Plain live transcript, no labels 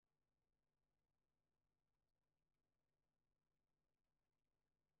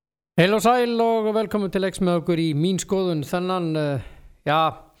Heil og sæl og velkomin til leiks með okkur í mín skoðun þennan,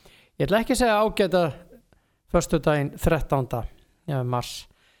 ég ætla ekki að segja ágæta föstudaginn 13. Mars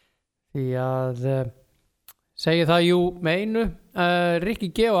því að segi það jú með einu, Rikki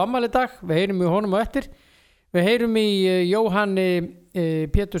G á afmæli í dag, við heyrum í honum á eftir, við heyrum í Jóhanni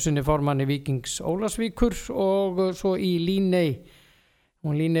Pétursinni formanni Víkings Ólafsvíkur og svo í Líney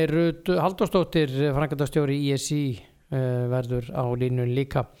Rut Halldórsdóttir framkvæmdastjóri ISI verður á línun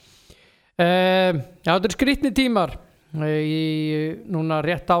líka. Þetta er skrýtni tímar núna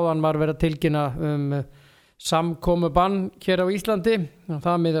rétt áðan var verið að tilkynna samkomubann hér á Íslandi og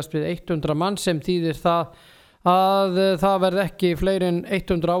það miðast við 100 mann sem þýðir það að það verði ekki fleiri en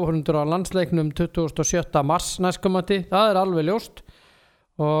 100 áhorfendur á landsleiknum 27. mars næstkomandi, það er alveg ljóst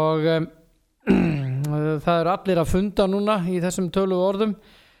og það eru allir að funda núna í þessum tölugu orðum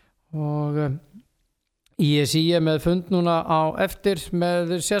og ISI með fund núna á eftir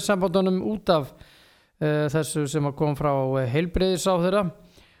með sérsambandunum út af þessu sem kom frá heilbrigðisráðherra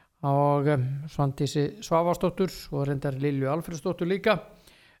og Svandísi Svavarsdóttur og reyndar Lilju Alfreðsdóttur líka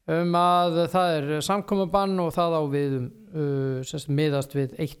að það er samkomubann og það á við miðast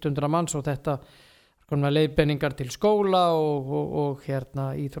við 100 manns og þetta leiðbeiningar til skóla og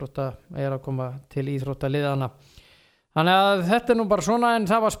hérna íþrótta er að koma til íþróttaliðana. Þannig að þetta er nú bara svona en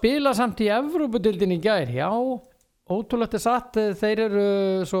það var spila samt í Evrópudeildinni í gær. Já, ótrúlegt satt, þeir eru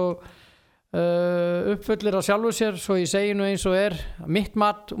svo uppfullir á sjálfu sér svo ég segi nú eins og mitt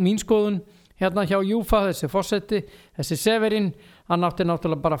mat og mín skoðun hérna hjá Júfa, þessi forseti, þessi Severin, hann átti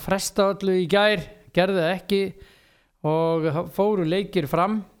náttúrulega bara að fresta öllu í gær, gerði það ekki og fóru leikir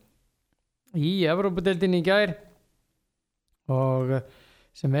fram í Evrópudeildinni í gær og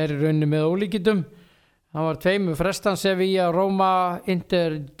sem í rauninni með ólíkindum. Það var tveimur frestan Sevilla, Roma,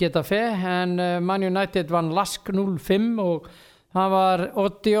 Inter, Getafe en Man United vann Lask 0-5 og það var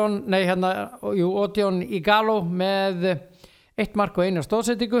Odion Igalo með 1 mark og 1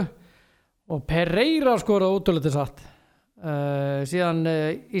 stóðsettingu og Pereira skoraði ótrúlega satt. Síðan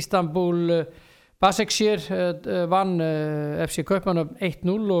Istanbul Başakşehir vann FC Kaupmannahöfn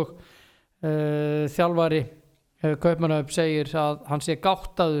 1-0 og þjálfari Kaupmannahöfn segir að hann sé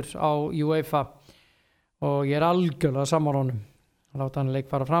gáttaður á UEFA og ég algjörlega sammála honum að láta hann leik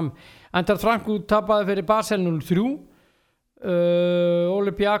fara fram. Eintracht Frankfurt tapaði fyrir Basel 0-3,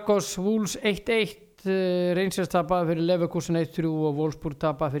 Olympiakos Wolves 1-1, Rangers tapaði fyrir Leverkusen 1-3 og Wolfsburg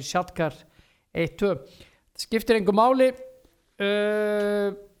tapaði fyrir Shakhtar 1-2. Það skiptir engu máli.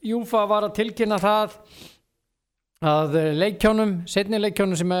 Júfa var að tilkynna það að seinni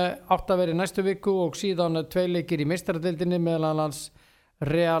leikjónum sem átt að vera í næstu viku og síðan 2 leikir í meistaradeildinni meðal annars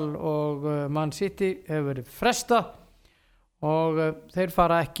Real og Man City hefur verið fresta og þeir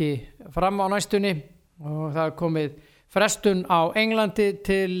fara ekki fram á næstunni og það er komið frestun á Englandi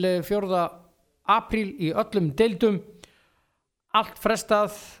til 4. apríl í öllum deildum, allt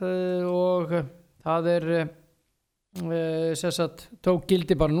frestað og það er tók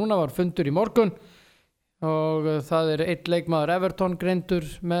gildi bara núna, var fundur í morgun og það er 1 leikmaður Everton greindur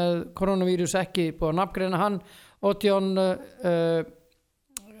með koronavírus, ekki búið að nafngreina hann. Odion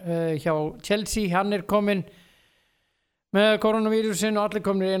hjá Chelsea, hann er komin með koronavírusin og allir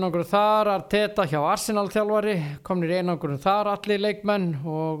komnir í einangrun þar. Arteta hjá Arsenal þjálfari komnir í einangrun þar, allir leikmenn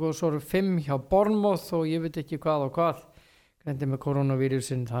og svo eru 5 hjá Bournemouth og ég veit ekki hvað og hvað greindi með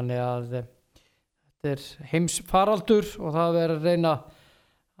koronavírusin, þannig að þetta er heimsfaraldur og það verður að reyna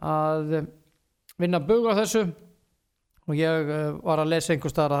að vinna bug á þessu og ég var að lesa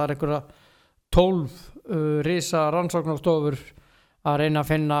einhvers staðar að það er einhverja 12 risa rannsóknarstofur að reyna að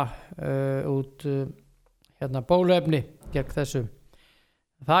finna út bóluefni gegn þessu.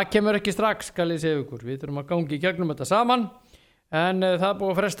 Það kemur ekki strax, skal ég segja ykkur, við þurfum að gangi í gegnum þetta saman en það er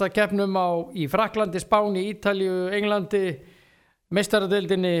búið að fresta keppnum í Frakklandi, Spáni, Ítalíu, Englandi,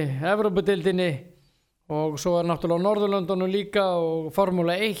 meistaradeildinni, Evrópudeildinni og svo er náttúrulega Norðurlöndunum líka og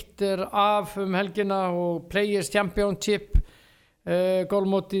Formúla 1 er af helgina og Players Championship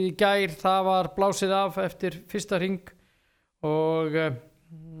golfmótið í gær, það var blásið af eftir fyrsta hring og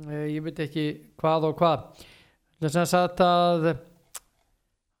ég veit ekki hvað og hvað. Þess að sagt að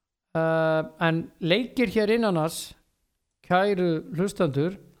en leikir hér innanars, kæru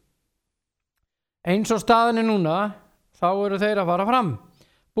hlustandur, eins og staðan er núna, þá eru þeir að fara fram.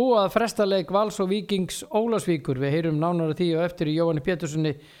 Búið að fresta leik Vals og Víkings Ólafsvíkur, við heyrum nánara því og eftir í Jóhanni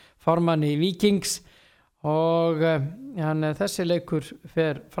Pétursinni formanni Víkings og þessi leikur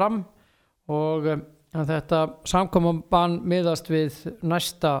fer fram og þetta samkomubann miðast við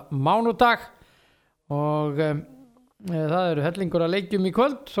næsta mánudag og það eru hellingur að leikjum í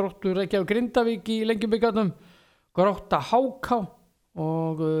kvöld. Þróttur Reykjavík Grindavík í Lengjubikarnum, Grótta HK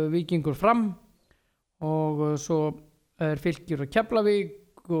og Víkingur Fram og svo Fylkir og Keflavík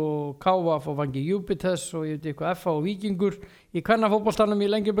og KVF og Vangi Júpiters og ég veit eitthvað FH og Víkingur í kvennafótboltanum í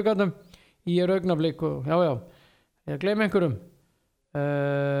Lengjubikarnum í augnablik og ég gleymi einhverjum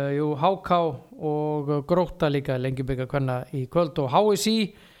HK og Grótta líka Lengjubikar kvenna í kvöld og HSI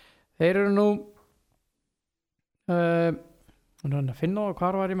þeir eru nú að finna á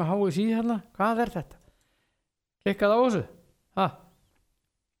hvað var ég með HSI hérna, hvað þetta? Klikkað á þessu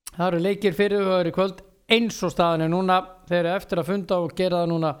það eru leikir fyrir og í kvöld eins og staðan er núna þeir eru eftir að funda og gera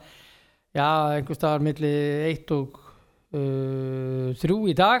það núna einhver staðar milli 1 og 3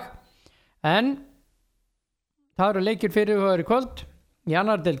 í dag en það eru leikir fyrir og í kvöld í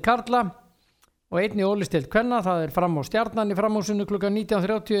annar deild karla og einnig ólistdeild kvenna, það er Fram á Stjarnan í framhúsinu klukkan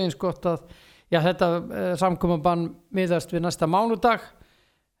 19:30 eins gott að þetta samkomubann miðast við næsta mánudag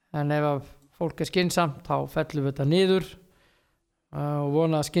en ef að fólk er skynsamt þá fellum við þetta niður og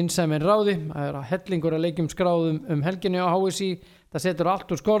vona að skynsamin ráði það er að hellingur að leikjum skráðum helginni á HSI, það setur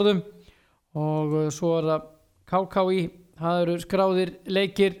allt úr skorðum og svo er það KKÍ, það eru skráðir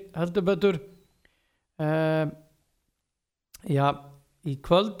leikir heldur betur í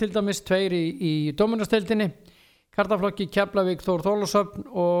kvöld til dæmis 2 í Dóminasteildinni kartaflokki Keflavík Þór Þorlákshöfn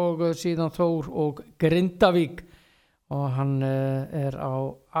og síðan Þór og Grindavík og hann er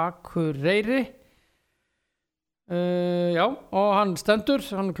á Akureyri og hann stendur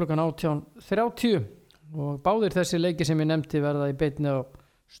hann klukkan 18:30 og báðir þessi leiki sem ég nefndi verða í beinni á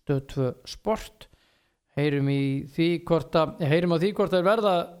Stöð 2 Sport heyrum á því hvort þeir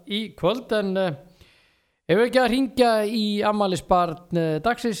verða í kvöld en ef við ekki að hringja í afmælisbarn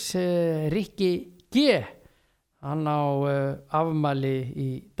dagsins Rikki G hann á afmæli í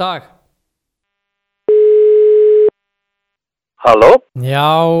dag. Halló?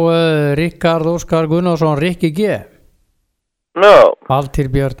 Já, Ríkard Óskar Gunnarsson, Rikki G. No.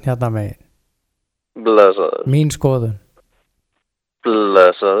 Valtýr Björn hérna megin. Blessaður. Mín skoðun.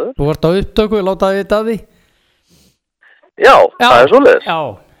 Blessaður. Þú vart á upptöku, látaði þetta að því? Já, það er svoleiðis. Já,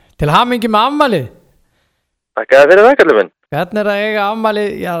 til hamingju með afmælið. Þakkaði fyrir það, kallinn minn. Hvernig er að eiga afmælið,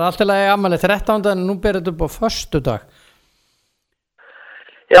 alltaf að eiga afmælið 13. en nú ber þetta upp á föstudag.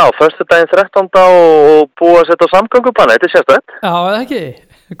 Já, föstudaginn 13. og búið að setja á samgöngubann, þetta er sérstætt. Já, eða ekki?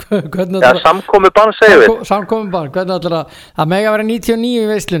 Já, samkomubann segir við. Samkomubann, hvernig ætlar að mega vera 99 í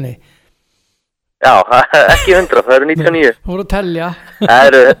veislunni? Já, ekki 100, það eru 99. Þú voru að telja.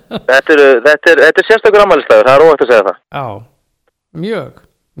 Þetta er sérstakur afmælisdagur, það er óvægt að segja það. Já,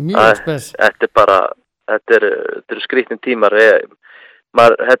 mjög spes. Þetta er bara, þetta eru skrýtnir tímar.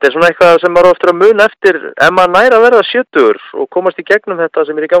 Þetta er svona eitthvað sem maður ofta að muna eftir ef maður næra að verða 70 og komast í gegnum þetta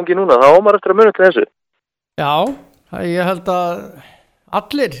sem er í gangi núna, þá maður eftir að muna til þessu. Já, ég held að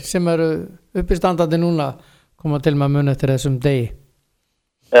allir sem eru uppistandandi núna koma til með að muna eftir þessum degi.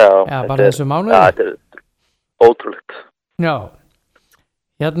 Já, bara þessum mánuði. Já, þetta er ótrúlegt. Já,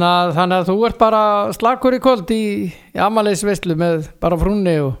 þannig að þú ert bara slakur í kvöld í afmælisveislu með bara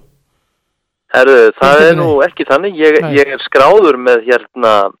frúnni og Herru, það er nú ekki þannig, ég er skráður með ég er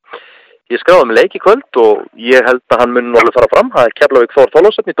skráður með leik í kvöld og ég held að hann mun alveg fara fram, það er Keflavík Þór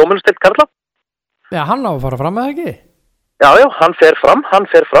Þorlákshöfn í Dóminasteild karla. Já, hann á að fara fram eða ekki? Já, hann fer fram,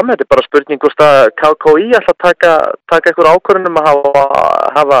 þetta er bara spurning hvort að KKÍ ætla að taka einhver ákvörðun að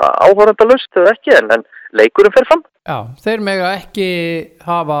hafa áhorfendalaust eða ekki, en leikurinn fer fram. Já, þeir mega ekki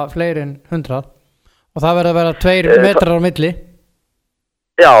hafa fleiri en 100 og það verður að vera 2 metrar á milli.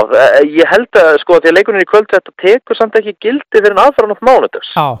 Já, ég held að sko að því að leikurinn í kvöld þetta tekur samt ekki gildi fyrir en aðfara nátt mánudags.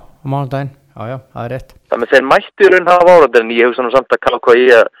 Já, mánudaginn, já, það er rétt. Þannig þeir mættu í raun hafa áhorfendur en ég hugsa nú samt að KKÍ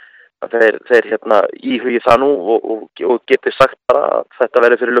að þeir íhugi það nú og geti sagt bara að þetta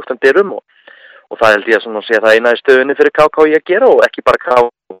verður fyrir luktan dyrum og það held ég að svona sé það eina í stöðunni fyrir KKÍ að gera og ekki bara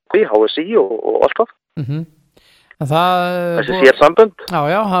KKÍ, HSI og allt það. Þessi sér sambönd. Já,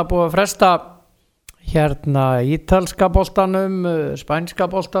 það er búið að fresta ítalska boltanum, spænska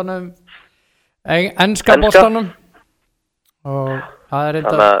boltanum, enska boltanum og það er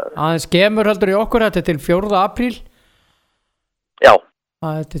aðeins gemur heldur í okkur, þetta er til 4. apríl. Já.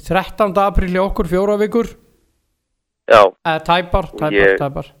 Það er til 13. apríl í okkur 4 vikur. Já. Tæpar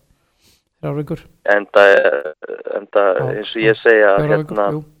 3 vikur. Enda eins og ég segja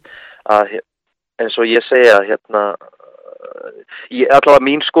allavega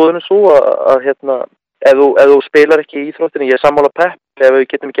mín skoðun er svo að ef þú spilar ekki í íþróttinni, ég er sammála Pepp, ef við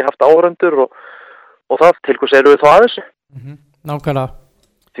getum ekki haft áhorfendur og það, til hvers eru við þá að þessu? Nákvæmlega.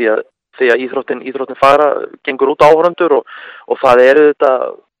 Því að íþróttin gengur út áhorfendur og það eru þetta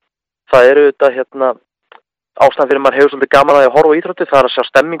ástæðan fyrir maður hefur svolítið gaman að horfa á íþróttir, það að sjá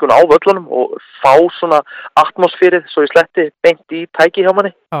stemmingun á völlunum og fá svona atmosfærið svo í sletti beint í tæki hjá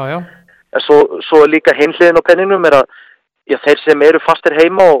manni. Já. En svo líka hinliðin á penninum er að þeir sem eru fastir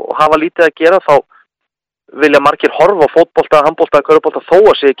heima og hafa lítið að gera, þá vilja margir horfa á fótbolta, handbolta, körfubolta þó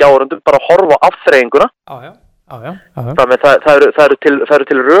að sé ekki áhorfendur, bara horfa á afþreyinguna. Já. Þannig það eru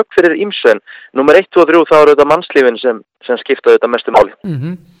til rök fyrir ýmsu, en númer 1, 2 og 3 þá eru þetta mannslífin sem skipta þetta mestu máli.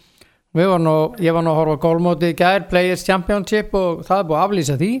 Ég var nú að horfa á golfmótið í gær, Players Championship, og það er búið að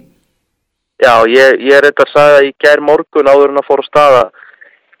aflýsa því. Já, ég er þetta að sagða í gær morgun áður en að fóra á stað að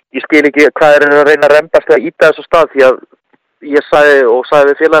ég skil ekki hvað er að reyna að rembast að íta þessu stað, því að ég sagði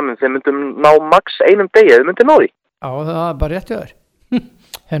við félagum þeir myndum ná max einum degi, þeir myndum ná því. Já, það er bara rétt hjá þér.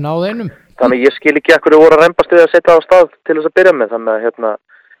 Þeir náðu einum. Þannig ég skil ekki ekkur voru að rembast við að setja á stað til þess að byrja með, þannig að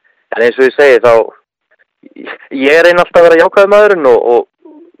en eins og ég segi þá, ég reyna alltaf að vera jákvæður maðurinn og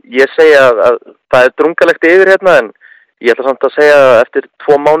ég segi að það er drungalegt yfir hérna, en ég ætla samt að segja að eftir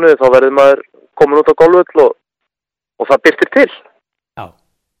 2 mánuði þá verður maður komin út á golfvöll og það birtir til. Já,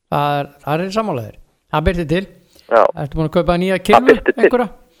 það er sammálaður. Það birtir til. Já. Ertu búin að kaupa nýja kilvu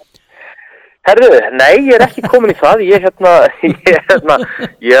einhverja? Herðu, nei, ég er ekki komin í það. Ég á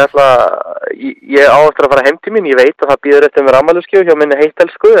eftir að fara heim til mín. Ég veit að það býður eftir mér afmælisgjöf hjá minni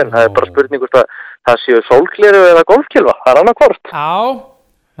heittelsku, en það er bara spurning hvort að það séu sólgleru eða golfkilva. Það er annað hvort. Já,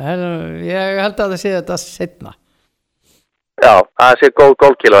 ég held að það sé þetta seinna. Já, það sé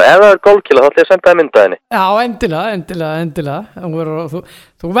golfkilva. Ef það er golfkilva, þá ætla ég að senda það myndaðinni. Já, endilega.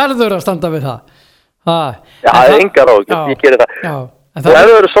 Þú verður að standa við það. Já, það er engar áhugjur, ég gerir það. Já. Og ef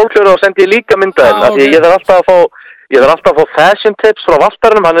það eru sólgleru þá sendi ég líka myndaðinn, af því ég þarf alltaf að fá fashion tips frá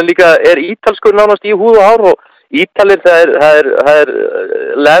Valtarnum, hann er ítalskur nánast í húð og hár, og Ítalir það er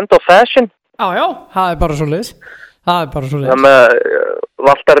land of fashion. Já, það er bara svoleiðis. Þannig að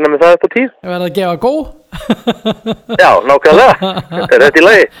Valtarnum er það upp á tíð. Ég verði að gefa góð. Já, nákvæmlega, þetta er rétt í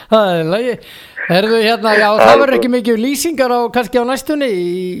lagi. Það er í lagi. Herðu hérna, já, það verður ekki mikið lýsingar kannski á næstunni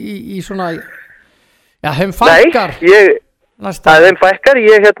í svona, já, þeim fækkar. Nei, þeim fækkar,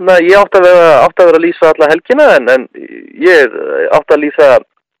 ég átti að vera að lýsa alla helgina, en ég átti að lýsa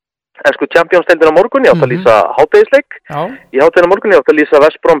ensku Champions-deildina á morgun, ég átti að lýsa hádegisleik, í hádeginu á morgun ég átti að lýsa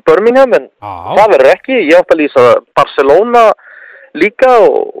West Brom Birmingham, en það verður ekki, ég átti að lýsa Barcelona líka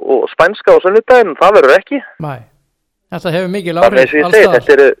og spænska á sunnudaginn, það verður ekki. Nei, þetta hefur mikið áhrif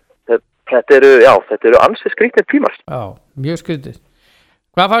allstaðar. Þetta eru ansið skrýtnir tímar. Já, mjög skrýtnir.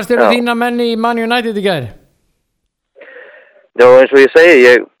 Hvað fannst þér þína menn í Man United í gær? Já, eins og ég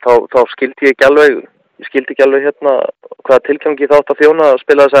segi, þá skildi ég ekki alveg hérna hvaða tilgangi þá átt að þjóna að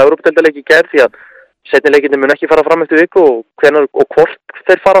spila þessa Evrópudeildarleik í gær, því að seinni leikinni mun ekki fara fram eftir viku og hvort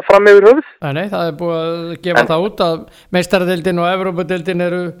þeir fara fram yfir höfuð. Nei, það er búið að gefa það út að meistaradeildin og Evrópudeildin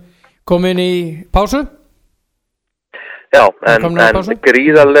eru komin í pásu. Já, en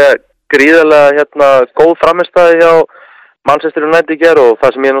gríðarlega hérna góð framistæði hjá Manchester United í gær, og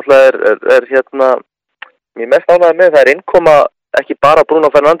það sem ég náttúrulega er mér mest ánægði með, það er innkoma ekki bara Bruno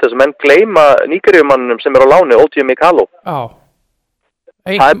Fernandes, menn gleyma Nígeríumannum sem er á láni, Odion Mikel. Já.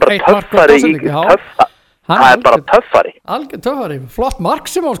 Það er bara töffari það er bara töffari. Algjör töffari, flott mark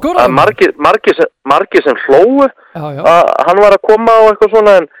sem á skoraði. Margir sem hlóu að hann var að koma og eitthvað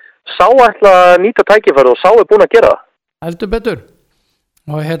svona, en sá ætla að nýta tækifæri og sá er búin að gera það. Heldur betur.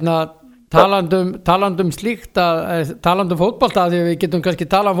 Og hérna talandum slíkt talandum fótbolta, því við getum kannski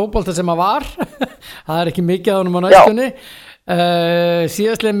talað um fótbolta sem að var það er ekki mikið ánum á næstunni.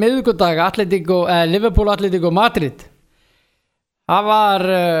 Síðastlega miðvikudag Liverpool, Atletico Madrid, það var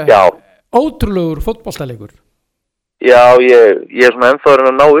ótrúlegur fótboltaleikur. Já, ég er svona ennþáður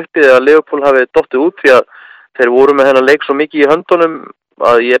að ná uppi því að Liverpool hafi dottið út, því að þeir voru með hennar leik svo mikið í höndunum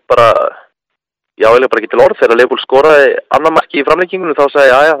að ég bara ekki til orð. Þegar Liverpool skoraði annað marki í framlengingunum, þá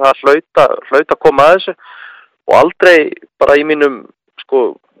sagði ég að það hlaut að koma að þessu, og aldrei bara í mínum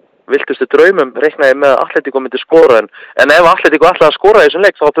viltustu draumum reiknaði með að Atletico myndi skora, en ef Atletico ætlaði að skora í þessum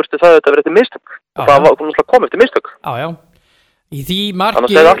leik, þá þurfti það að vera eftir mistök, og það kom eftir mistök. Já. Í því marki,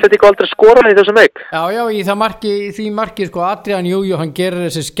 þannig að Atletico aldrei skoraði í þessum leik. Já, í því marki Adrian Jújú, hann gerir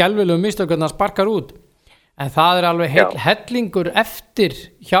þessi skelfilegu mistök að hann sparkar út. En það er alveg hellingur eftir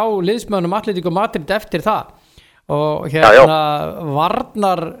hjá liðsmönnum Atletico Madrid eftir það, og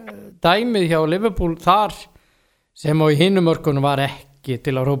varnar dæmið hjá Liverpool þar sem á í hinum mörkunum var ekki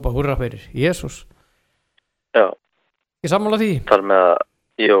til að rópa húrra fyrir. Jesús. Já. Ég sammála því. Þar með að,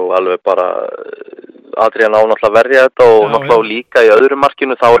 alveg bara Adrian á náttúrulega verja þetta, og náttúrulega líka í öðru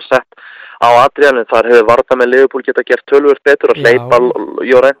markinu þá er sett á Adrian, þar hefur varða með Liverpool geta gert tölvöld betur og hleypa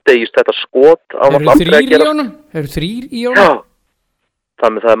Llorente í þetta skot á náttúrulega aldrei að gera. Eru þrír í honum? Já.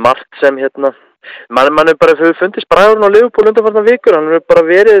 Þannig það er margt sem mann er bara hefur fundist bræðurinn á Liverpool undanfarnar vikur, hann hefur bara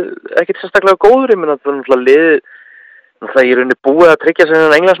verið ekkert sérstaklega góður, ég meina það er náttúrulega liðið, náttúrulega ég er unni búið að tryggja sig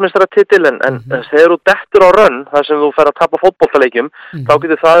þennan Englandsmeistaratitil en þegar þú dettur á rönn, þar sem þú fer að tapa fótboltaleikjum, þá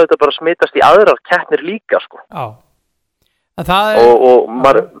getur það auðvitað bara smitast í aðrar keppnir líka, sko. Já. En það er... Og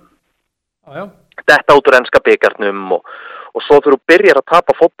maður detta út úr enska bikarnum og svo þegar þú byrjar að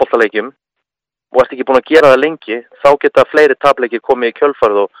tapa fótboltaleikjum og ert ekki búin að gera það lengi, þá geta fleiri tapleikir komið í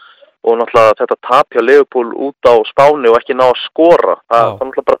kjölfarið og náttúrulega þetta tap hjá Liverpool út á Spáni og ekki ná að skora, það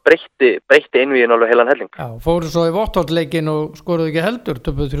náttúrulega bara breytti innvíðin alveg heilan helling. Já, fóru svo í Watford-leikin og skoruðu ekki heldur,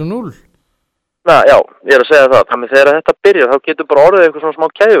 töpuðu 3-0. Já, ég er að segja það, þannig þegar þetta byrjar, þá getur bara orðið eitthvað svona smá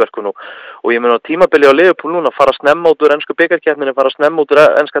keðjuverkun og ég meina tímabili á Liverpool núna fara snemma út úr ensku bikarkeppninni, fara snemma út úr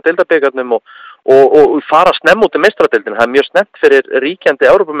enska deildabikarnum og fara snemma út úr meistaradeildinni. Það er mjög snemmt fyrir ríkjandi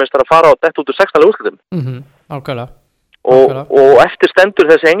Evrópumeistar að fara og detta út úr 16. úrslitum. Nákvæmlega. Og eftir stendur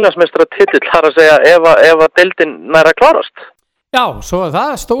þessi Englandsmeistaratitil, þar að segja ef að deildin nær að klárast. Já, svo er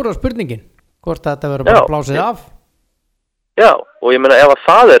það stóra spurningin, hvort þetta verður bara blásið af. Já, og ég meina ef að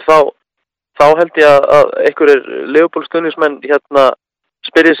það er þá held ég að einhverjir Liverpool-stuðningsmenn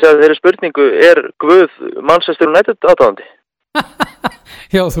spyrja sig að þeirri spurningu, er Guð Manchester United aðdáðandi?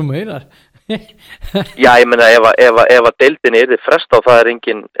 Já, þú meinar. Já, ég meina ef að deildin yrði fresta og það er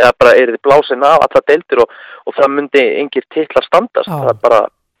engin, eða bara yrði blásin af alla deildir og það myndi engir titlar standast, það er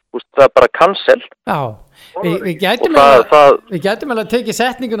bara cancel. Já, við gætum alveg að tekið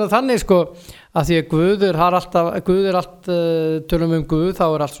setningun og þannig sko, að því að Guð er allt, tölum Guð, þá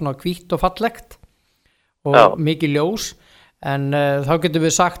er allt svona hvítt og fallegt og mikið ljós, en þá getum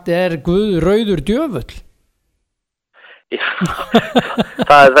við sagt, er Guð rauður djöfull? Já,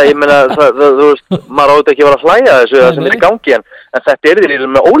 ég meina, þú veist, maður áður ekki að vera að hlæja þessu það sem er í gangi, en þetta er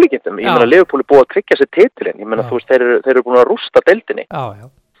því með ólíkindum, ég meina, Liverpool er búið að tryggja sér titilinn, ég meina, þú veist, þeir eru búin að rústa deildinni. Já.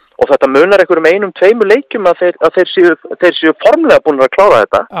 Og þetta munar einhverjum 1-2 leikjum að þeir séu formlega búin að klára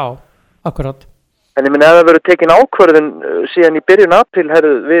þetta. Já, akkurat. En ég minna ef það verður tekin ákvörðun síðan í byrjun apríl,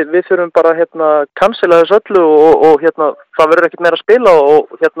 við þurfum bara cancela þessu öllu og það verður ekkert meira að spila og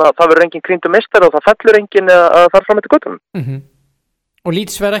það verður engin krýndu meistari og það fellur engin að fara fram eftir göttunum. Og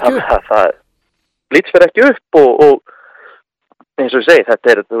Leeds fer ekki upp? Leeds fer ekki upp og eins og ég segi,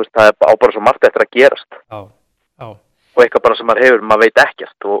 það er bara svo margt eftir að gerast. Já. Og eitthvað bara sem maður veit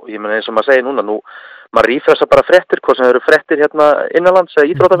ekkert og ég meina eins og maður segir núna, maður rífressa bara fréttir, hvað sem eru fréttir innanlands eða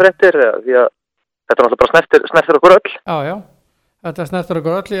íþróttafréttir, því að þetta er náttúrulega bara snertir okkur öll. Já, þetta snertir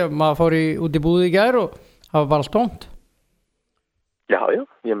okkur öll, maður fór út í búði í gær og það var bara stómt. Já,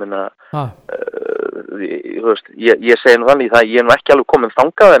 ég meina, þú veist, ég segi nú þannig, ég er nú ekki alveg komin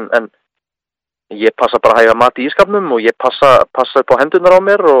þangað en ég passa bara að hæga mat í ískapnum og ég passa upp á hendurnar á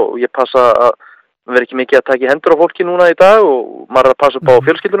mér og ég passa að vera ekki mikið að taka í hendur á fólki núna í dag og maður er að passa upp á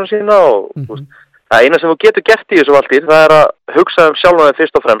fjölskyldunum sína og það eina sem þú getur gert í þessu valdir, það er að hugsa sjálfan þig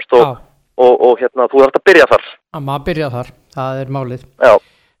fyrst og fremst og þú þarft að byrja þar. Maður byrja þar, það er málið. Já.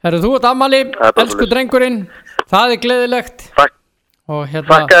 Herru, þú ert afmæli, elsku drengurinn, það er gleðilegt. Takk.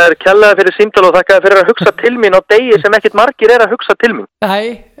 Þakka þér kærlega fyrir símtal og þakka þér fyrir að hugsa til mín á degi sem ekkert margir er að hugsa til mín. Nei,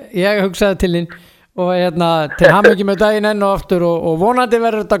 ég hugsaði til þín og til hamingju með daginn enn og aftur og vonandi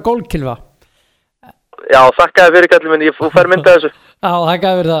verður þetta gólkilva. Já, þakka þér fyrir kallið minn, þú fær mynda þessu. Já, þakka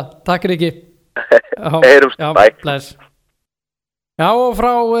þér fyrir það, takk Rikki. Heyrumst, bye. Bless. Já, og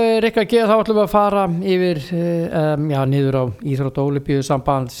frá Rikka G þá ætlum við að fara yfir niður á Íþrótt- og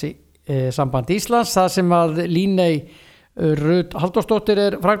Ólympíusamband Íslands, það sem að Líney Rut Halldórsdóttir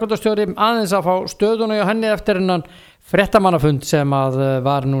er framkvæmdastjóri, aðeins að fá stöðuna hjá henni eftir hennan fréttamannafund sem að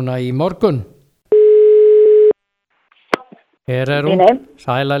var núna í morgun. Hér er hún,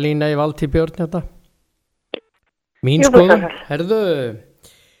 sæla Líney Valtý Björn þetta. Mín skoðun, herðu,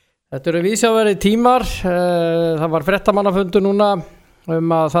 þetta eru vísjáverið tímar, það var fréttamannafundur núna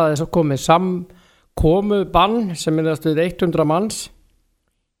að það er svo komið samkomubann sem miðast við 100 manns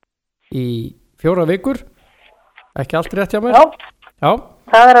í 4 vikur, ekki allt rétt hjá mér? Já,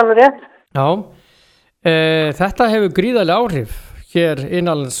 það er alveg rétt. Já, þetta hefur gríðarlega áhrif hér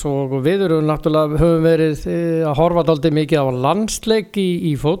innanlands og við höfum verið að horfa dálítið mikið á landsleik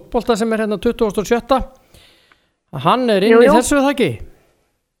í fótbolta sem er 27. Hann er inn í þessu, það ekki?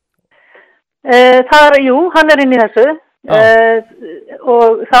 Hann er inn í þessu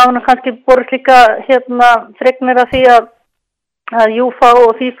og það var kannski borðið líka fregnir af því að UEFA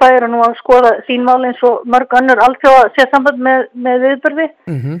og FIFA eru nú að skoða sínmál eins og mörg önnur alþjóða sérsamband með viðburði.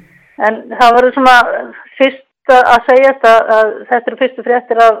 En það verður svona fyrst að segja að þetta eru fyrstu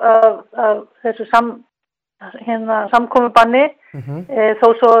fréttir af þessu samkomubanni, þó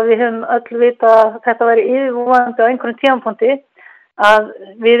svo að við höfum öll vita að þetta væri yfirvofandi á einhverjum tímapunkti, að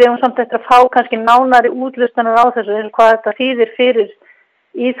við eigum samt eftir að fá kannski nánari útlustanar á þessu, eins og hvað þetta þýðir fyrir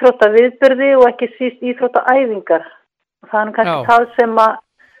íþróttaviðburði og ekki síst íþróttaæfingar. Það er kannski það sem að,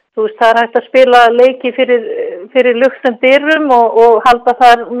 þú veist, það er hægt að spila leiki fyrir luktum dyrum og halda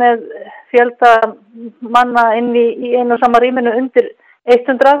þar með fjölda manna inn í einu og sama rýminu undir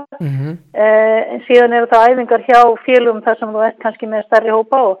 100. Síðan eru það æfingar hjá félugum þar sem þú ert kannski með stærri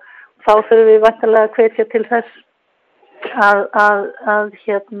hópa og þá þurfum við vantarlega að hvetja til þess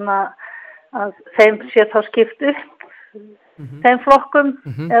að þeim sé þá skipt upp þeim flokkum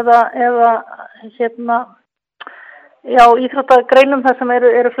eða íþróttagreinum þar sem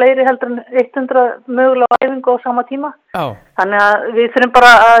eru fleiri heldur en 100 mögulega æfingu á sama tíma. Þannig að við þurfum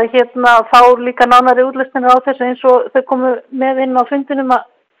bara að fá líka nánari útlistinir á þessu eins og þau komu með inn á fundinum að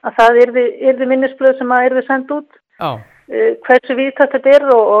það yrði minnisblöð sem að yrði sendt út. Hversu víðtækt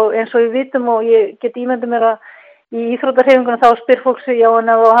þetta og eins og við vitum og ég get ímyndið mér að í íþróttahreyfingunum þá spyr fólk sig en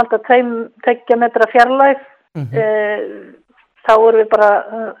ef að halda 2 metra fjarlægð þá erum við bara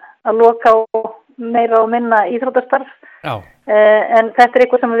að loka á meira og minna íþróttastarf. En þetta er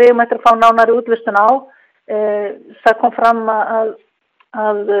eitthvað sem við eigum eftir að fá nánari útlistun á. Það kom fram að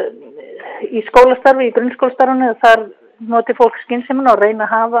í skólastarfi, í grunnskólastarfinu þar noti fólk skynsemina og reyna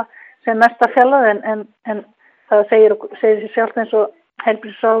að hafa sem mesta fjarlægð en það segir sér sjálft eins og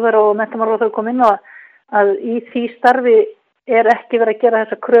heilbrigðisráðherra og menntamálaráðherra kom inn á að í því starfi ekki verið að gera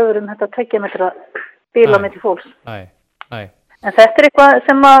þessa kröfur þetta 2 metra bil á milli fólks. En þetta er eitthvað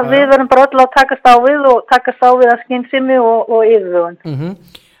sem við verðum bara öll að takast á við og takast á við að skynsemi og yfirvögun.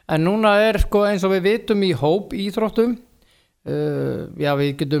 En núna eins og við vitum í hóp íþróttum,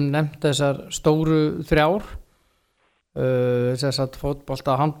 við getum nefnt þessar stóru 3, þess að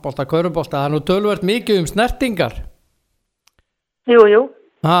fótbolta, handbolta, körfubolta, það er nú töluvert mikið snertingar. Jú.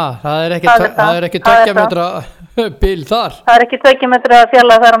 Það er ekki 2 metra bil þar. Það er ekki 2 metra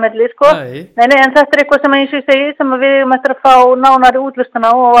fjarlægð þar á milli, sko. Nei, en þetta er eitthvað sem eins og ég segi sem við eigum eftir að fá nánari útlistun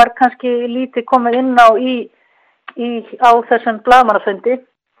á og var kannski lítið komið inn á á þessum blaðamannafundi.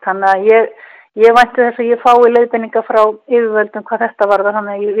 Þannig að ég vænti þess að ég fái leiðbeiningar frá yfirvöldum hvað þetta varðar,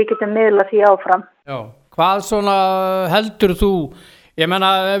 þannig að við getum miðlað því áfram. Hvað svona heldur þú? Ég meina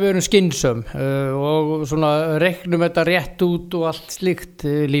ef við erum skynsöm og svona reiknum þetta rétt út og allt slíkt,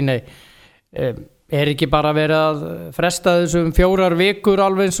 Líney, ekki bara verið að fresta þessum 4 vikur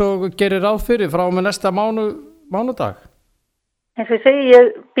alveg eins og gerir ráð fyrir frá með næsta mánudag? Eins og ég segi, ég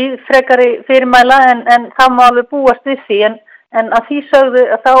býð frekari fyrirmæla en það má alveg búast við því en að því sögðu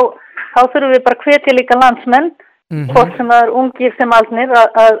að þá þurfum við bara hvetja líka landsmenn, hvort sem það er ungir sem aldnir,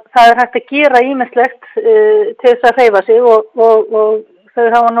 að það er hægt að gera ýmislegt til þess að hreyfa sig og þau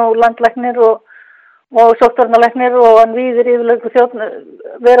hafa nú landlæknir og sóttvarnalæknir og víðir yfirlögðu þjóðn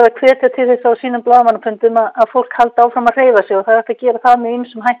verið að hvetja til þess á sínum blaðamannafundum að fólk halda áfram að hreyfa sig og það er hægt að gera það með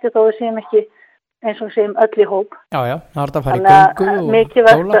ýmsum hætti þó við séum ekki eins og við séum öll í hóp. Það er hægt að fara í göngu og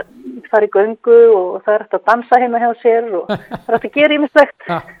mikilvægt að fara í göngu og það er hægt að dansa heima hjá sér og það er hægt að gera ýmislegt.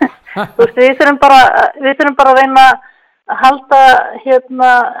 Þú veist, við þurfum bara að reyna að halda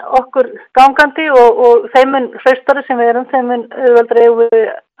okkur gangandi og þeim mun hraustari sem við erum, þeim mun auðveldari við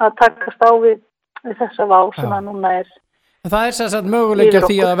að takast á við þessa vá sem að núna er. En það sem sagt möguleikja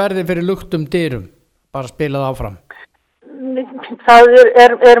því að verði fyrir luktum dyrum, bara spilað áfram? Það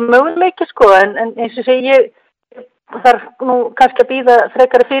er möguleiki sko, en eins og segi ég þarf nú kannski að bíða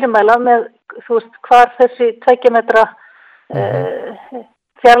frekari fyrirmæla með, þú veist, hvar þessi 2 metra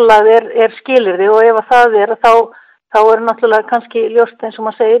fjarlægð er skilyrði og ef að það þá er náttúrulega kannski ljóst eins og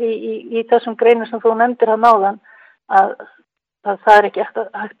maður segir í þessum greinum sem þú nefndir að náðan að það er ekki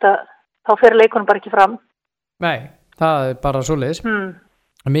hægt að þá fer leikunum bara ekki fram. Nei, það er bara svoleiðis.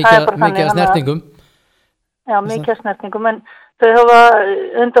 Mikið að snertingum. Já, mikið að snertingum, en þau hafa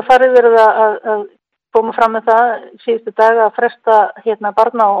undanfarið verið að koma fram með það síðustu daga að fresta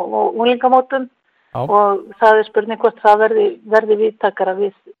barna og unglingamótum og það er spurning hvort það verði víðtakara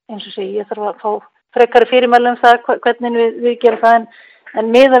við eins og segi, ég þarf að fá frekari fyrirmælum það hvernig við gerum það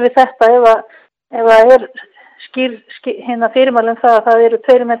en miða við þetta ef það er skýr fyrirmælum það að það eru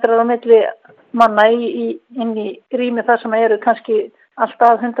 2 metrar á milli manna inn í rými þar sem eru kannski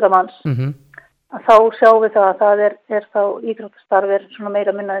alltaf 100 manns að þá sjáum við það að það er þá íþróttastarf er svona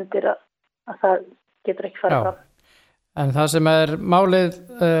meira minna undir að það getur ekki farið fram. En það sem er málið,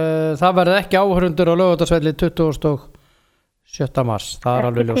 það verði ekki áhörundur á Laugardalsvelli 27. mars, það er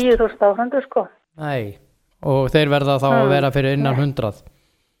alveg ljóst. 10.000 áhörundur sko. Nei, og þeir verða þá að vera fyrir innan 100.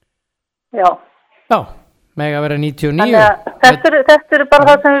 Já, mega vera 99. Þetta er bara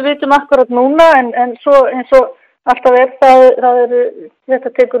það sem við vitum akkurat núna en svo eins og alltaf þetta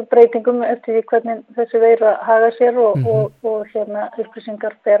tekur breytingum eftir því hvernig þessi veira haga sér og hérna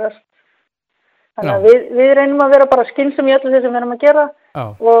upplýsingar berast. Þannig að við reynum að vera bara skynsum í öllu því sem við erum að gera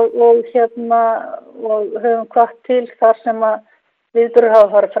og höfum hvað til þar sem að viðburður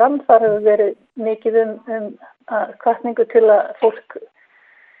hafa farið fram. Þar hefur verið mikið hvatningu til að fólk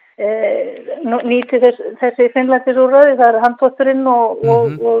nýti þessi hreinlætisúrræði. Það er handþvotturinn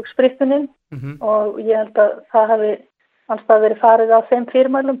og sprittunin og ég held að það hafi alltaf verið farið á þeim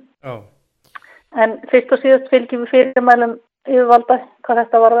fyrirmælum. En fyrst og síðast fylgjum við fyrirmælum yfirvalda hvað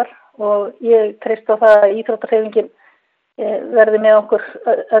þetta varðar og ég treysti á það að íþróttahreyfingin verði með okkur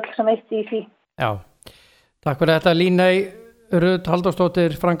öll sem eitt í því. Já, takk fyrir þetta Líney Rut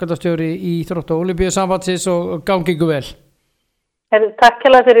Halldórsdóttir, framkvæmdastjóri í Íþrótta- og Ólympíusambandsins og gangi ykkur vel. Takk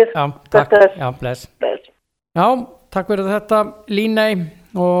hérlega fyrir. Já, takk. Já, bless. Já, takk fyrir þetta Líney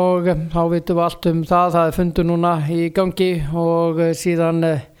og þá vitum við allt það er fundur núna í gangi og síðan,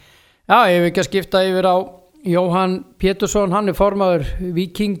 ég hef ekki að skipta yfir á Jóhann Pétursson, hann er formaður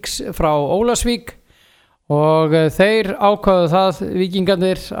Víkings frá Ólafsvík og þeir ákváðu það,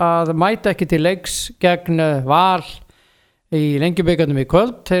 Víkingarnir, að mæta ekki til leiks gegn Val í Lengjubikarnum í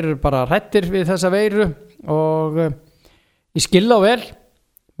kvöld. Þeir eru bara hrættir við þessa veiru og ég skil á vel,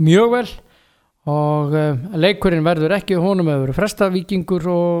 mjög vel og leikurinn verður ekki, honum hefur frestað Víkingur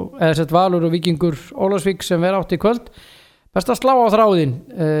eða sett Valur og Víkingur Ólafsvík sem verður átt í kvöld. Best að slá á þráðinn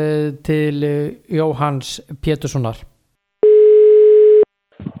til Jóhanns Péturssonar.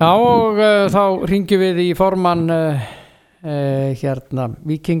 Já og þá hringjum við í formann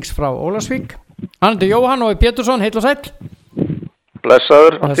Víkings frá Ólafsvík. Hann er Jóhann og Pétursson, heill og sæll.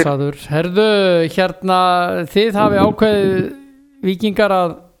 Blessaður. Herðu, þið hafi ákveðið Víkingar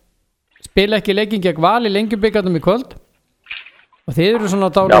að spila ekki leikinn gegn Val í Lengjubikarnum í kvöld og þið eru svona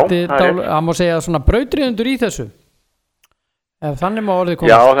að má segja svona brautriðundur í þessu. Ef þannig má orðið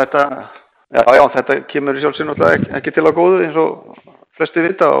komast. Þetta kemur í sjálfsinn ekki til að góðu eins og flesti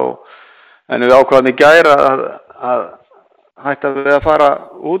vita en við ákvaðum í gær að hætta við að fara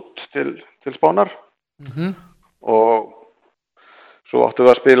út til Spánar og svo áttum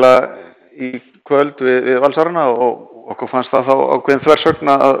við að spila í kvöld við Valsarana og okkur fannst það þá ákveðin þversögn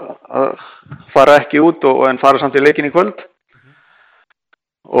að fara ekki út en fara samt í leikinn í kvöld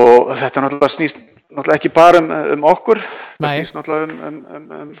og þetta náttúrulega snýst ekki bara okkur, það snýst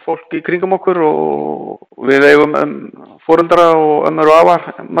náttúrulega fólk í kringum okkur og við eigum foreldra og ömmur og afar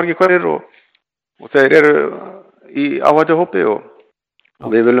margir hverjir og þeir eru í áhættuhópi og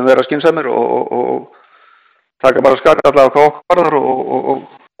við viljum vera skynsamir og taka bara skakk allavega hvað okkur varðar og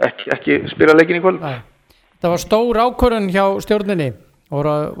ekki spila leikinn í kvöld. Það var stór ákvörðun hjá stjórninni og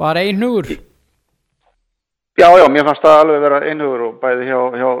var einhugur. Já, mér fannst það alveg vera einhugur og bæði hjá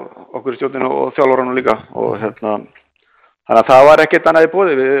okkur í stjórninu og þjálfurunum líka og þannig að það var ekkert annað í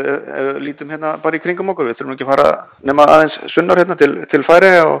boði. Við lítum bara í kringum okkur, við þurfum ekki að fara nema aðeins sunnar til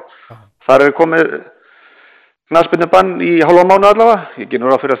Færeyja og þar er komið knattspyrnubann í hálfa mánuð allavega. Ég geri nú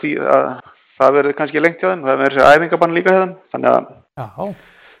ráð fyrir því að það verður kannski lengt hjá þeim, það verður þessi æfingabann líka hjá þeim, þannig að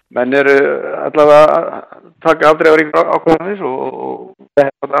menn eru allavega að taka afdreifarík ákvæðanir og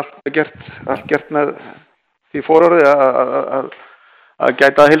allt gert með því fororði að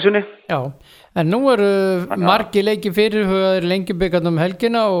gæta heilsunni. Já, en nú eru margir leiki fyrirhugaðir Lengjubikarnum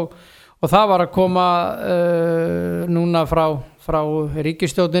helgina og það var að koma núna frá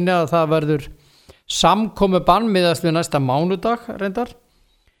ríkisstjórninni að það verður samkomubann miðast við næsta mánudag reyndar.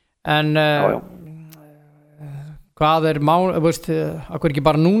 En hvað er akkur ekki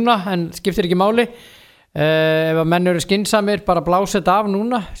bara núna en skiptir ekki máli ef að menn eru skynsamir bara blása þetta af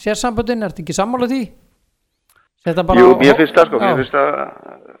núna, sérsamböndin, ertu ekki sammála því? Jú, mér finnst það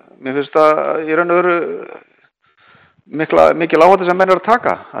mér finnst það í raun og veru mikil áhætta sem menn eru að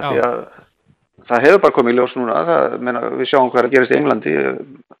taka því að það hefur bara komið í ljós núna við sjáum hvað er að gerast í Englandi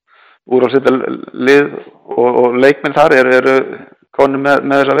úrvalsdeildarlið og leikmenn þar eru konum með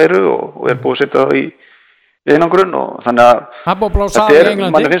þessa veiru og er búið að setja það í einangrun og þannig að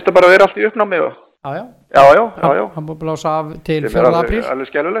mann finnst það bara að vera allt í uppnámi Já. Hann búið að blása af til 4. apríl. Það er alveg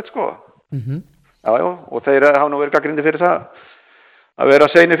skellulegt sko. Já, og þeir hafa nú verið gagnrýndir fyrir það að vera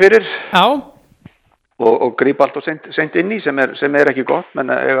seinir fyrir og grípa allt og seint inn í sem er ekki gott,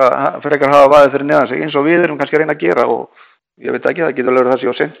 menn frekar hafa vaðið fyrir neðan sig eins og við erum kannski að reyna að gera og ég veit ekki, það getur alveg það sé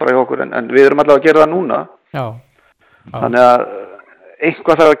á seint bara hjá okkur en við erum allavega að gera það núna. Þannig að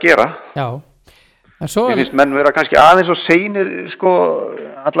eitthvað þarf að gera. Ég finnst menn vera kannski aðeins og seinir sko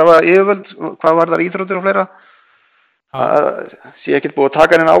allavega yfirvöld hvað var þar íþróttir og fleira að sé ekkert búið að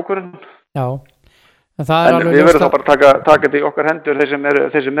taka henni ákvörðun. En við verðum þá bara að taka þetta í okkar hendur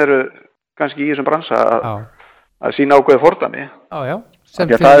þeir sem eru kannski í þessum bransa að sína ákveðið fordæmi. Já.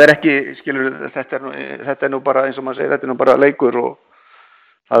 Það ekki, skilur, þetta nú bara, eins og maður segir, þetta nú bara leikur og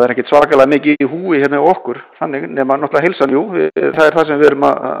það ekkert svakalega mikið í húi hérna á okkur, þannig nema náttúrulega heilsan, jú, það það sem við erum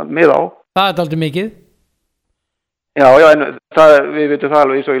að miða á. Það aldrei mikið. Já, en við veitum það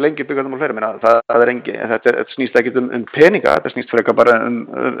alveg eins og í lengi byggandum og fleiri minna, það engi, þetta snýst ekkert peninga, þetta snýst frekar bara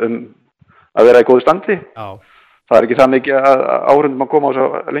að vera í góðu standi. Já. Það ekki það mikið að áhrundum að koma á svo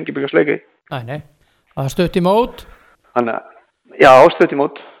lengi byggjastleiki. Nei, það stutt í mót. Já, stutt í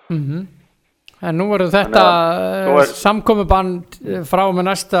mót. En nú verður þetta samkomuband frá með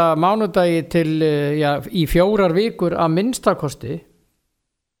næsta mánudagi til í 4 vikur að minnstakosti.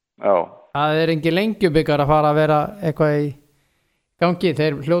 Já. Það engin lengjubikar að fara að vera eitthvað í gangi.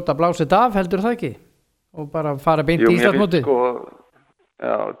 Þeir hljóta blásið af, heldur það ekki? Og bara fara beint í Íslandsmótið.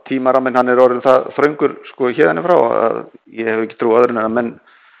 Já, tímaraminn hann orðin það þröngur hérðan frá að ég hef ekki trú öðrun en að menn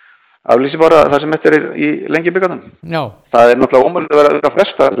aflýsi bara það sem þetta í lengjubikarnum. Já. Það náttúrulega ómögulegt að vera að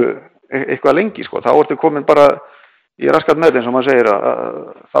fresta eitthvað lengi, þá ertu komin bara í raskat með eins og maður segir að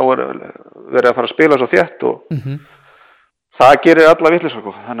þá verið að fara að spila svo þétt og það gerir alla vitleys,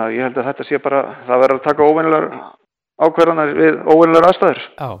 þannig að ég held að þetta sé bara, það verður að taka óvenjulegar ákvarðanir við óvenjulegar aðstæður.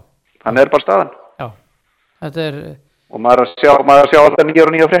 Já. Þannig bara staðan. Já. Þetta og maður að sjá alltaf 9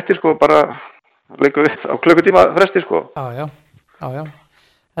 og 9 fréttir, bara leikur við á klukkutíma fresti, Já.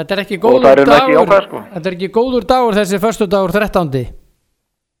 Þetta ekki góður dagur. Þetta ekki góður dagur þessi föstudagur 13.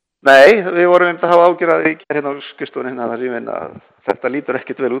 Nei, við vorum að hafa ágjörði hérna á skrifstofunni þar sem ég meina að þetta lítur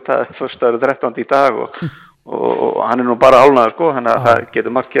ekkit vel út, það föstudagur 13. í dag og hann nú bara hálnaður, þannig að það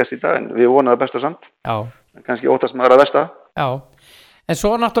getur margt gerst í dag, en við vonaðum það besta samt. Já. Kannski óttast maður að versta. Já. En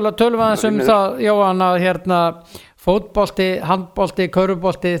svo náttúrulega tölum við það, Jóhann, að fótbolti, handbolti,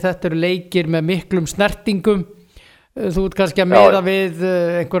 körfubolti, þetta eru leikir með miklum snertingum. Þú ert kannski að miða við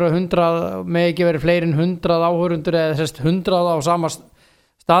einhverja 100, með ekki verið fleiri en 100 áhorundur eða 100 á sama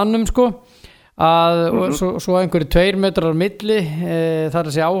staðnum, og svo einhverju 2 metrar á milli, þar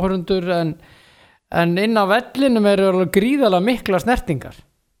að segja áhorundur, en inn á vellinum eru gríðarlega mikla snertingar.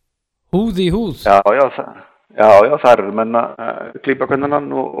 Húð í húð. Já, það eru menn að klípa hvernig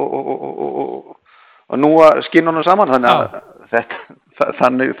hann og nú að skinna honum saman,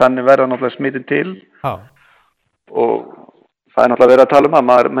 þannig verða náttúrulega smitið til. Já. Og það náttúrulega verið að tala að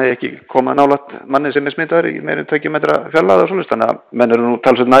maður með ekki koma nálægt manni sem smitaður í meira en 2 metra fjarlægð og svolítið, þannig að menn eru nú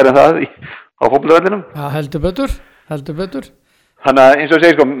talsveit næri en það á fótboltavellinum. Já, heldur betur. Þannig að eins og ég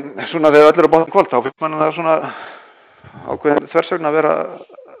segi, svona þegar öll eru á botn kvöld, þá fyrir mann það svona ákveðin þversögn að vera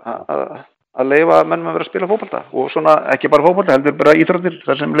að leyfa menn að vera að spila fótbolta og svona ekki bara fótbolta, heldur bara íþróttir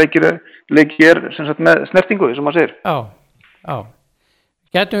þar sem leikir sem sagt með snertingu, sem maður segir. Já.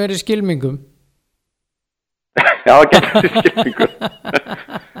 Getum verið skylmingum. Já, getum verið skylmingum.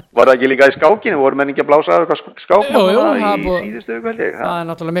 Var það ekki líka í skákinu, voru menn ekki að blása af eitthvað skák? Jú, í síðustu viku, held ég. Það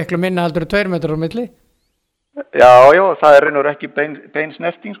náttúrulega miklu minna heldur 2 metrar á milli. Já, það reynur ekki bein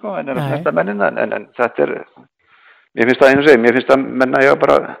snerting, en að snerta mennina, en þetta mér finnst það einu segið, mér finnst að menna ég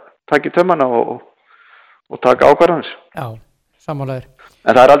bara taka í tömmana og taka ákvarðanir. Já, sammálaður.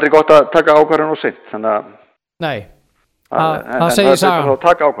 En það aldrei gott að taka ákvarðan og seint, þannig að... Nei, það segir sagan. Það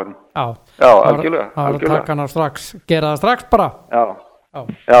taka ákvarðan. Já, algjörlega. Það var að taka hana strax, gera það strax bara. Já,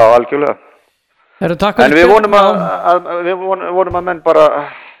 algjörlega. En við vonum að menn bara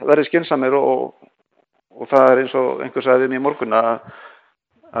verði skynsamir og það eins og einhver sagði við mig í morgun að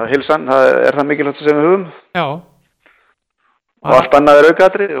heilsan, það mikilvægt sem við höfum. Já. Og allt annað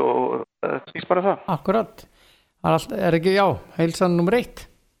aukaðri og það snýst bara það. Akkurat. Það ekki, heilsan nummer 1.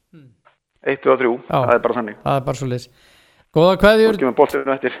 1, 2 og 3, það bara þannig. Það bara svoleiðis. Góða kveðjur. Og kemur boltinu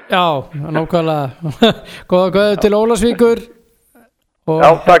eftir. Já, nákvæmlega. Góða kveðjur til Ólafsvíkur. Já,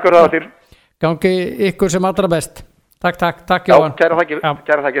 takk fyrir það þér. Gangi ykkur sem allra best. Takk Jóhann. Já, kæra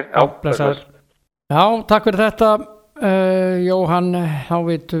þakkir. Já, blessaður. Já, takk fyrir þetta Jóhann, þá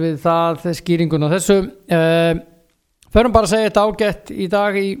vitum við það skýringun á þessu. Förum bara að segja þetta ágætt í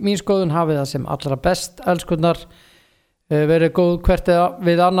dag í mín skoðun, hafið það sem allra best, elskurnar, verið góð hvert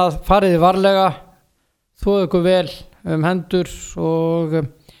við annað, fariði varlega, þvoðu ykkur vel hendur og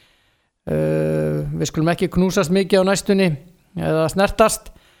við skulum ekki knúsast mikið á næstunni eða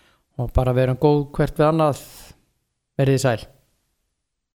snertast og bara verum góð hvert við annað, veriði sæl.